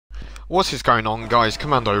What is going on, guys?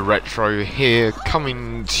 Commando Retro here,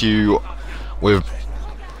 coming to you with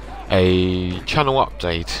a channel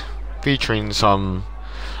update featuring some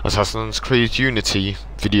Assassin's Creed Unity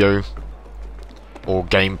video or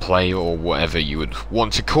gameplay or whatever you would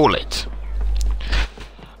want to call it.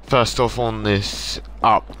 First off on this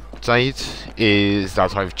update is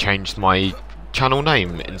that I've changed my channel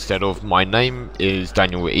name. Instead of my name is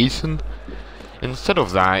Daniel Eaton. Instead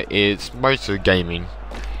of that, it's Motor Gaming,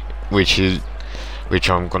 which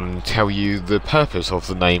I'm going to tell you the purpose of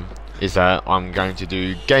the name is that I'm going to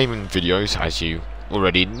do gaming videos, as you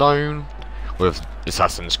already know, with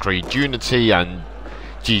Assassin's Creed Unity and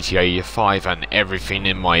GTA 5 and everything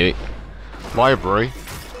in my library.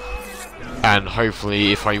 And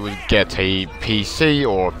hopefully if I would get a PC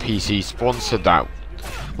or a PC sponsor that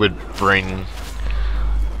would bring,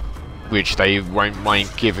 which they won't mind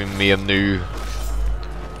giving me a new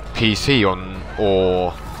PC on,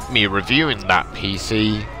 or me reviewing that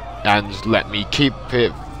PC and let me keep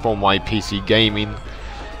it for my PC gaming,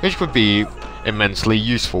 which would be immensely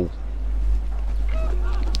useful.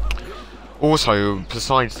 Also,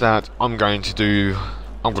 besides that, I'm going to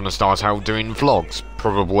start out doing vlogs,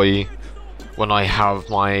 probably when I have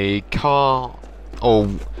my car, or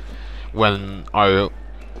when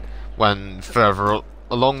further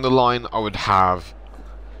along the line I would have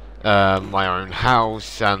my own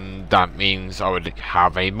house, and that means I would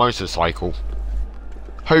have a motorcycle,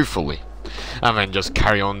 hopefully, and then just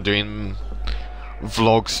carry on doing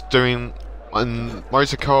vlogs doing on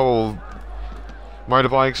motorcar or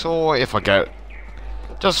motorbikes, or if I get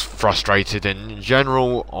just frustrated in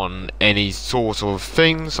general on any sort of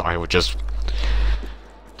things, I would just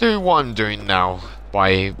do what I'm doing now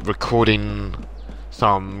by recording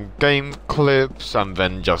some game clips and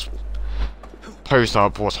then just post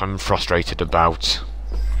up what I'm frustrated about.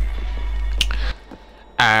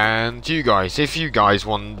 And you guys, if you guys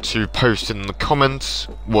want to post in the comments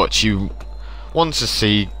what you want to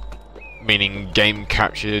see, meaning game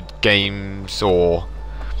captured games or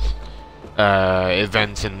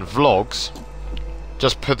events in vlogs,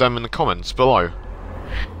 just put them in the comments below.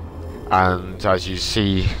 And as you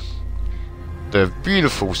see, the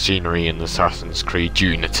beautiful scenery in Assassin's Creed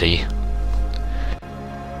Unity,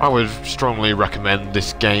 I would strongly recommend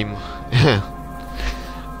this game.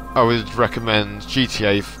 I would recommend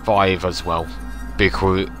GTA 5 as well,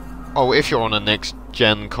 because if you're on a next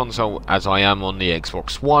gen console, as I am on the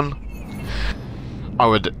Xbox One, I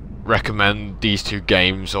would recommend these two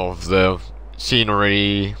games of the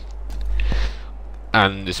scenery,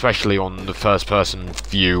 and especially on the first person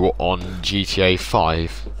view on GTA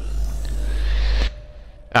 5.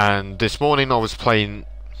 And this morning I was playing,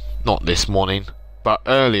 not this morning, but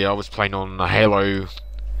earlier I was playing on the Halo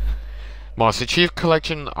Master Chief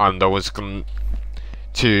Collection, and I was going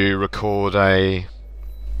to record a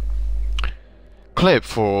clip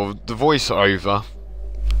for the voiceover,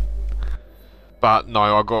 but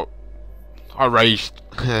no, I raged.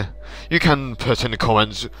 You can put in the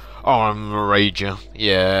comments, oh, I'm a rager.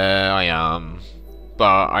 Yeah, I am,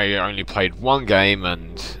 but I only played one game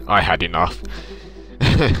and I had enough.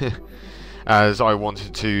 As I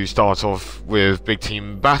wanted to start off with Big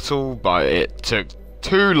Team Battle, but it took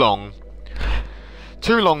too long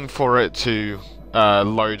for it to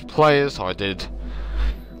load players. I did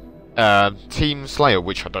Team Slayer,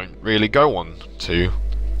 which I don't really go on to,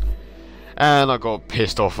 and I got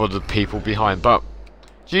pissed off with the people behind. But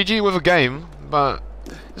GG with a game, but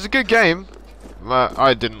it's a good game, but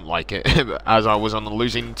I didn't like it as I was on the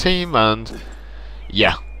losing team, and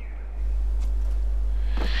yeah.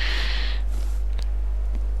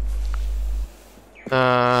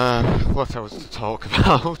 What else to talk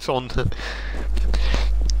about on the...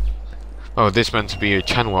 Oh, this meant to be a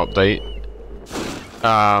channel update.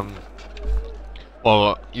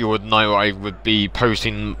 Well, you would know I would be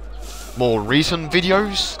posting more recent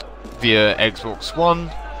videos via Xbox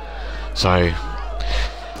One. So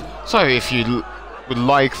if you would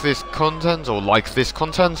like this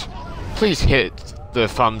content, please hit the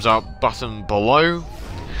thumbs up button below,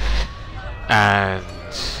 and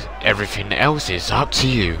everything else is up to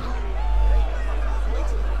you.